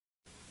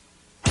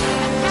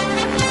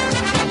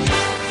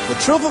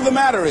truth of the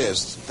matter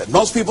is that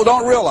most people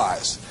don't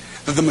realize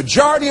that the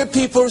majority of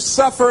people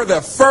suffer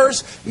their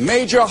first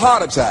major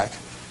heart attack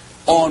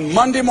on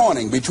Monday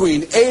morning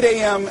between 8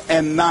 a.m.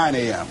 and 9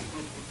 a.m.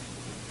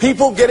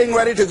 People getting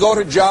ready to go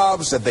to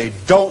jobs that they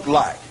don't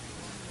like,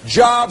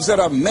 jobs that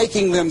are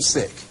making them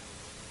sick.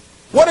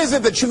 What is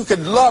it that you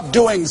could love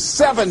doing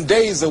 7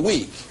 days a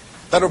week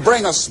that'll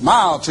bring a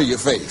smile to your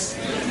face?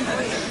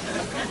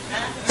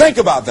 Think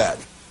about that.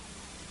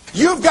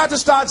 You've got to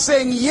start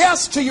saying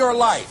yes to your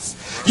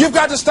life. You've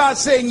got to start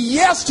saying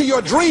yes to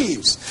your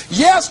dreams,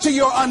 yes to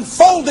your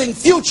unfolding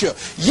future,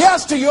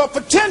 yes to your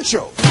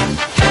potential.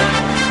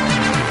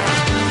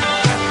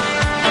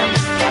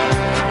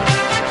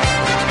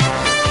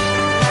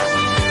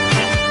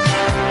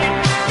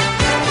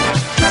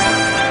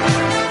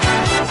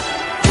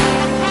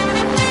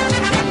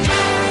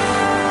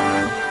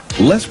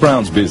 Les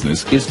Brown's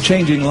business is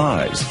changing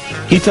lives.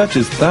 He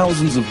touches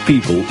thousands of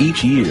people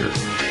each year.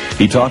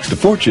 He talks to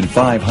Fortune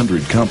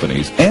 500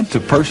 companies and to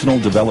personal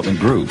development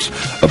groups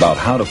about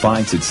how to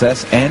find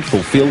success and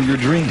fulfill your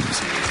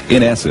dreams.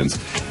 In essence,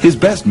 his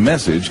best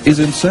message is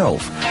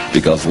himself,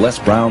 because Les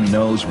Brown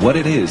knows what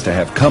it is to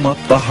have come up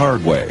the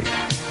hard way.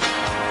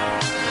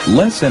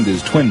 Les and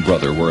his twin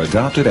brother were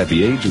adopted at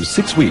the age of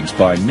 6 weeks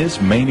by Miss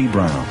Mamie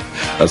Brown,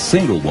 a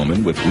single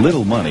woman with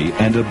little money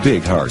and a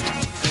big heart.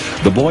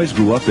 The boys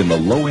grew up in the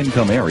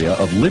low-income area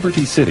of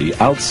Liberty City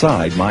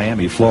outside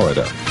Miami,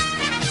 Florida.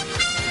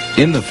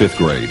 In the 5th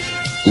grade,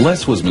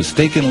 Les was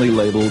mistakenly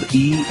labeled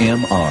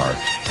EMR,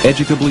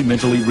 educably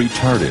mentally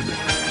retarded,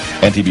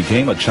 and he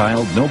became a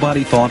child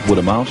nobody thought would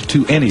amount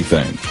to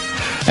anything.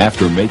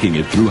 After making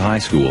it through high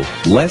school,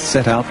 Les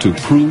set out to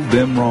prove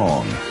them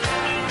wrong.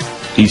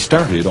 He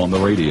started on the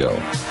radio,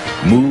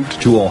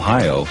 moved to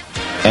Ohio,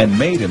 and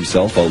made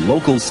himself a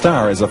local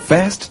star as a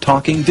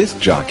fast-talking disc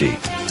jockey.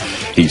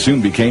 He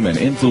soon became an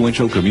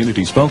influential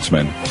community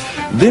spokesman.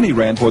 Then he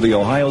ran for the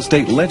Ohio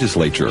State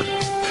Legislature,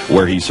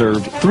 where he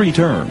served 3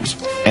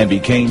 terms and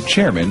became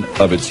chairman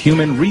of its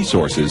Human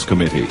Resources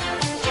Committee.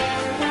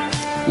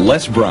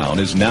 Les Brown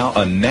is now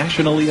a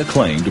nationally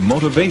acclaimed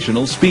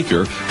motivational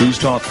speaker who's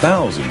taught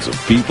thousands of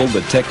people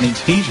the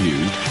techniques he's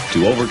used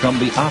to overcome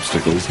the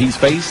obstacles he's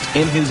faced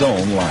in his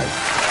own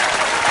life.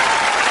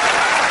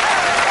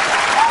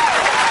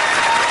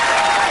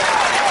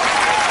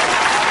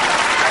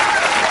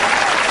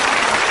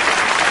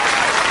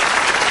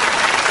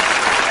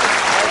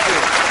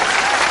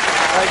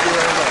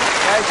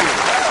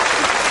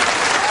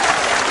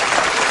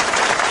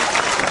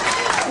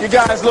 You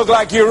guys look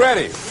like you're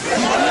ready.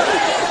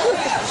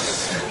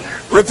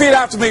 Repeat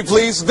after me,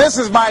 please. This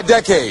is my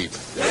decade.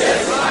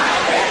 This is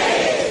my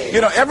decade. You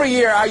know, every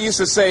year I used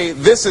to say,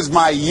 this is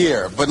my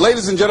year. But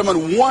ladies and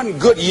gentlemen, one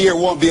good year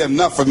won't be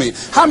enough for me.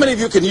 How many of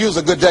you can use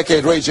a good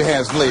decade? Raise your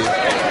hands, please.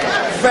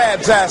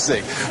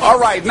 Fantastic. All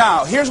right,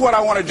 now, here's what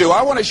I want to do.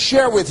 I want to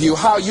share with you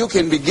how you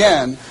can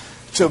begin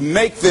to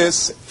make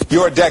this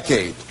your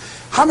decade.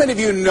 How many of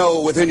you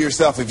know within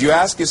yourself, if you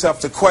ask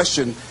yourself the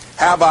question,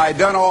 have I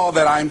done all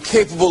that I'm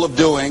capable of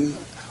doing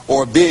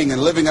or being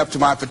and living up to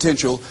my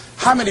potential?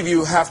 How many of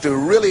you have to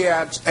really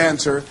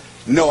answer,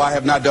 no, I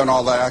have not done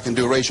all that I can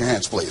do? Raise your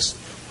hands, please.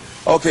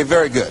 Okay,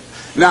 very good.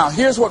 Now,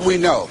 here's what we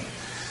know.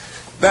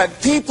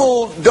 That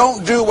people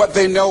don't do what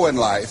they know in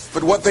life,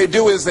 but what they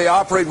do is they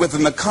operate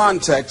within the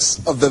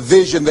context of the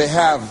vision they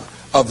have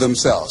of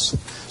themselves.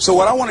 So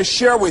what I want to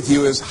share with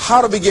you is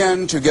how to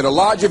begin to get a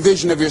larger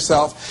vision of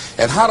yourself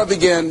and how to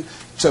begin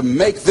to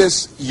make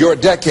this your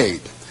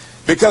decade.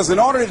 Because in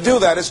order to do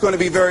that, it's going to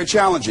be very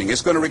challenging.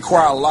 It's going to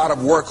require a lot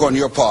of work on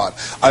your part,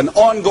 an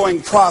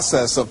ongoing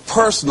process of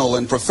personal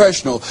and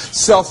professional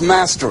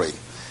self-mastery.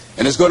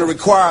 And it's going to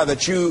require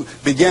that you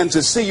begin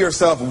to see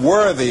yourself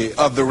worthy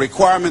of the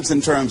requirements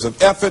in terms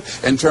of effort,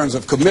 in terms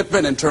of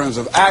commitment, in terms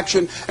of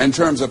action, in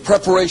terms of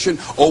preparation,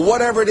 or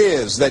whatever it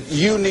is that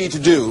you need to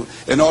do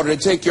in order to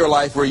take your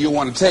life where you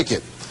want to take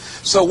it.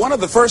 So one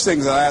of the first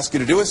things I ask you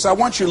to do is I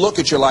want you to look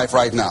at your life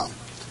right now.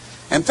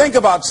 And think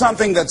about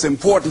something that's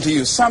important to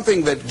you,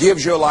 something that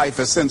gives your life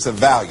a sense of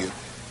value.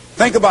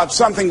 Think about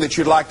something that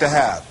you'd like to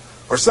have,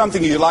 or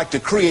something you'd like to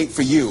create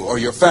for you or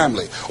your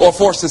family or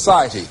for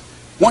society.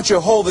 I want you to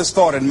hold this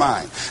thought in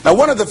mind. Now,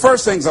 one of the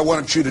first things I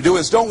want you to do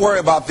is don't worry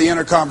about the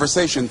inner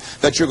conversation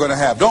that you're going to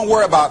have. Don't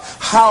worry about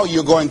how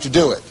you're going to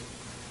do it.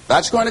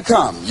 That's going to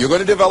come. You're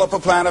going to develop a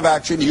plan of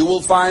action. You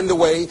will find the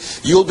way.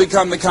 You'll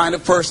become the kind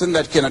of person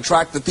that can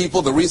attract the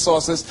people, the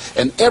resources,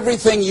 and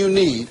everything you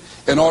need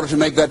in order to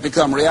make that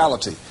become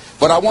reality.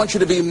 But I want you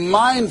to be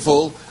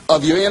mindful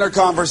of your inner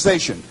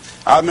conversation.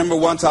 I remember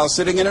once I was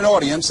sitting in an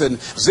audience, and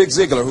Zig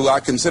Ziglar, who I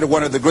consider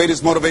one of the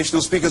greatest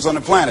motivational speakers on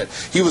the planet,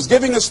 he was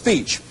giving a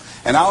speech,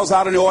 and I was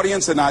out in the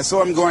audience, and I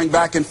saw him going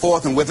back and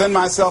forth, and within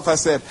myself I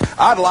said,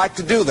 I'd like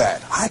to do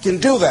that. I can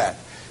do that.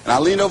 And I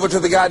leaned over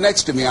to the guy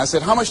next to me. I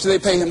said, how much do they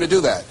pay him to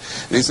do that?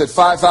 And he said,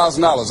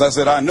 $5,000. I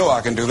said, I know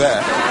I can do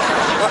that.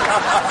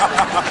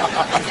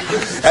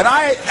 And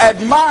I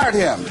admired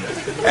him.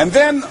 And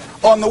then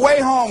On the way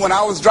home, when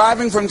I was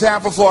driving from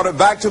Tampa, Florida,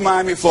 back to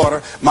Miami,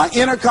 Florida, my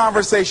inner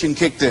conversation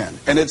kicked in.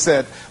 And it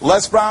said,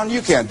 Les Brown,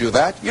 you can't do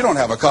that. You don't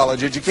have a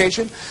college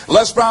education.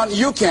 Les Brown,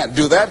 you can't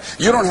do that.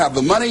 You don't have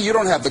the money. You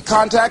don't have the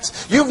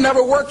contacts. You've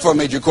never worked for a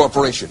major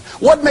corporation.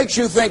 What makes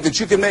you think that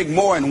you can make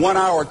more in 1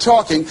 hour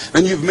talking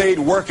than you've made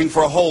working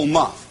for a whole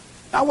month?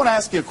 Now, I want to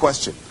ask you a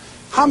question.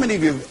 How many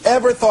of you have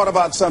ever thought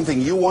about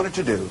something you wanted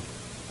to do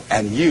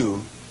and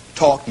you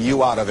talked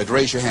you out of it?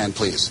 Raise your hand,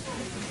 please.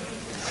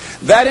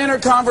 That inner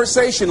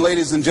conversation,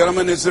 ladies and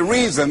gentlemen, is the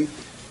reason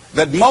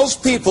that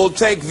most people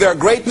take their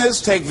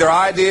greatness, take their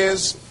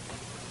ideas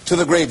to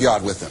the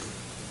graveyard with them.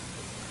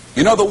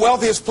 You know, the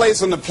wealthiest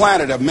place on the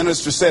planet, a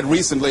minister said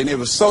recently, and it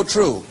was so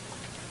true,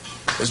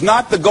 is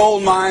not the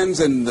gold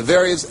mines in the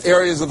various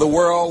areas of the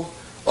world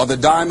or the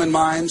diamond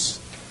mines.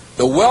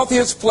 The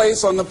wealthiest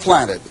place on the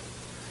planet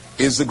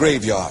is the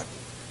graveyard.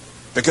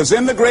 Because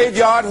in the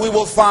graveyard we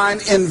will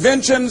find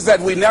inventions that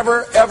we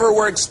never ever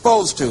were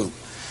exposed to.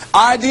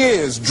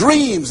 Ideas,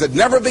 dreams that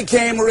never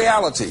became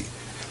reality,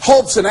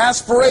 hopes and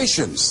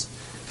aspirations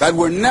that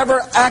were never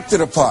acted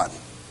upon.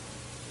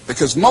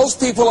 Because most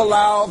people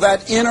allow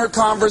that inner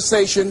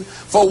conversation,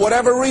 for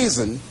whatever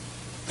reason,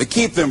 to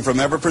keep them from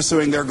ever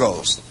pursuing their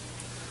goals.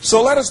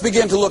 So let us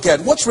begin to look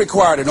at what's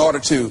required in order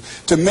to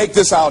make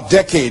this our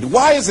decade.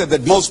 Why is it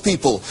that most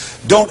people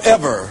don't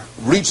ever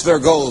reach their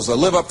goals or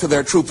live up to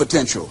their true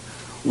potential?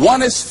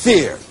 One is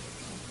fear.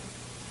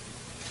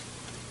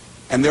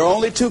 And there are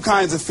only two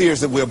kinds of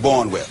fears that we're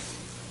born with.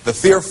 The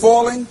fear of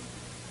falling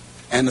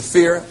and the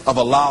fear of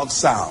a loud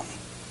sound.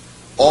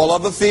 All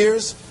other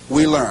fears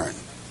we learn,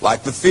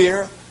 like the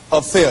fear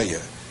of failure.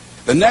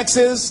 The next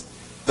is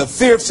the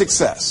fear of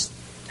success.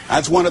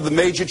 That's one of the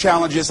major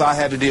challenges I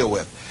had to deal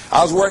with.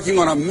 I was working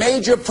on a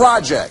major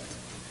project,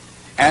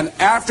 and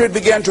after it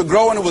began to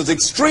grow and it was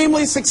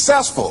extremely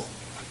successful,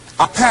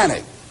 I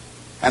panicked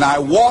and I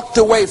walked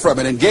away from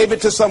it and gave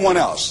it to someone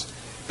else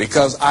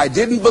because I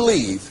didn't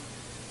believe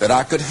that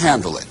I could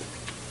handle it.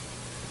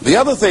 The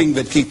other thing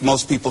that keeps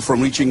most people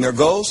from reaching their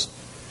goals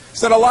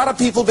is that a lot of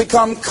people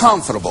become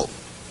comfortable.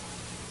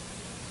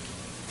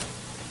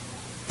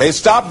 They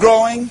stop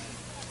growing.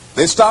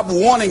 They stop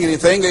wanting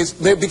anything.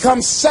 They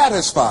become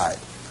satisfied.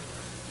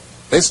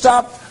 They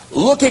stop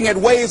looking at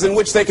ways in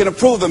which they can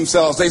improve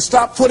themselves. They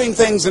stop putting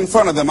things in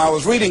front of them. I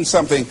was reading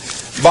something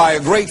by a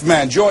great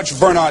man, George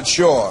Bernard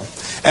Shaw,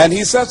 and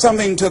he said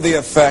something to the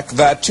effect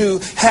that to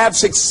have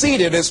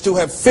succeeded is to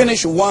have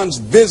finished one's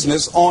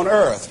business on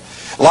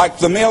earth. Like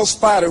the male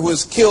spider who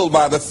is killed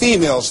by the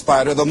female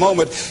spider the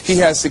moment he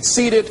has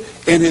succeeded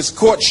in his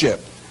courtship.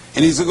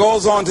 And he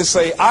goes on to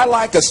say, I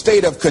like a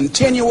state of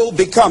continual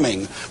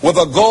becoming with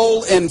a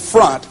goal in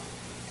front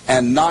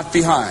and not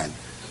behind.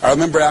 I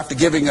remember after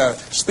giving a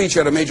speech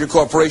at a major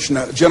corporation,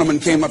 a gentleman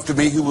came up to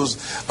me who was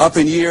up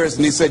in years,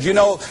 and he said, you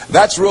know,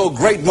 that's real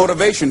great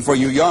motivation for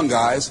you young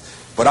guys,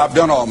 but I've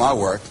done all my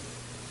work.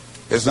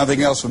 There's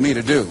nothing else for me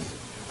to do.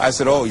 I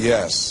said, oh,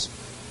 yes.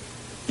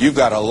 You've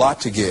got a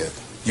lot to give.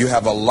 You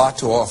have a lot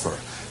to offer.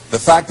 The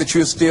fact that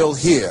you're still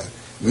here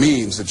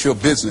means that your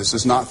business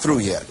is not through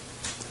yet.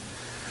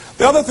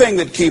 The other thing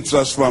that keeps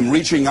us from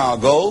reaching our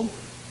goal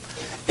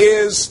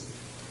is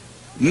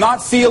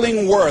not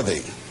feeling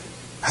worthy.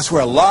 That's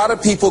where a lot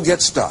of people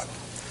get stuck.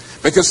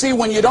 Because see,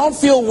 when you don't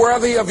feel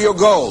worthy of your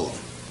goal,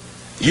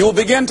 you'll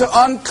begin to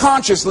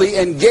unconsciously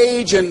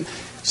engage in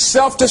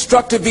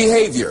self-destructive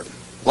behavior,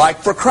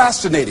 like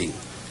procrastinating,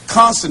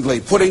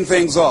 constantly putting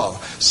things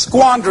off,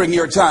 squandering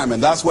your time,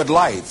 and that's what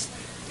life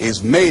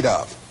is made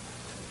of.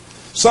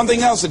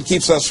 Something else that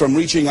keeps us from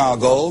reaching our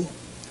goal,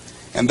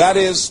 and that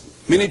is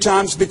many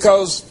times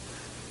because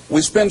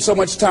we spend so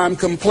much time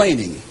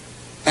complaining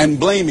and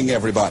blaming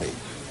everybody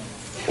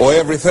or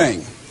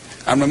everything.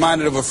 I'm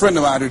reminded of a friend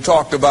of mine who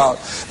talked about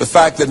the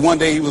fact that one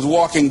day he was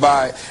walking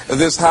by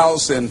this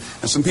house and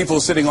some people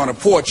were sitting on a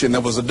porch, and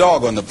there was a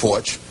dog on the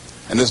porch,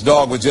 and this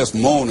dog was just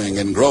moaning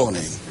and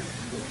groaning.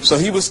 So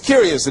he was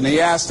curious, and he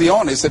asked the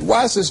owner, he said,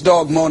 why is this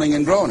dog moaning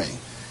and groaning?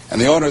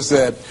 And the owner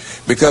said,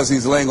 because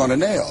he's laying on a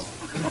nail.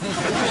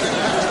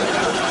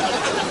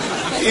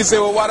 He said,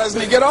 well, why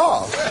doesn't he get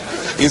off?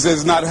 He says,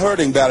 it's not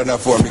hurting bad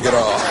enough for him to get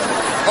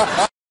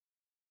off.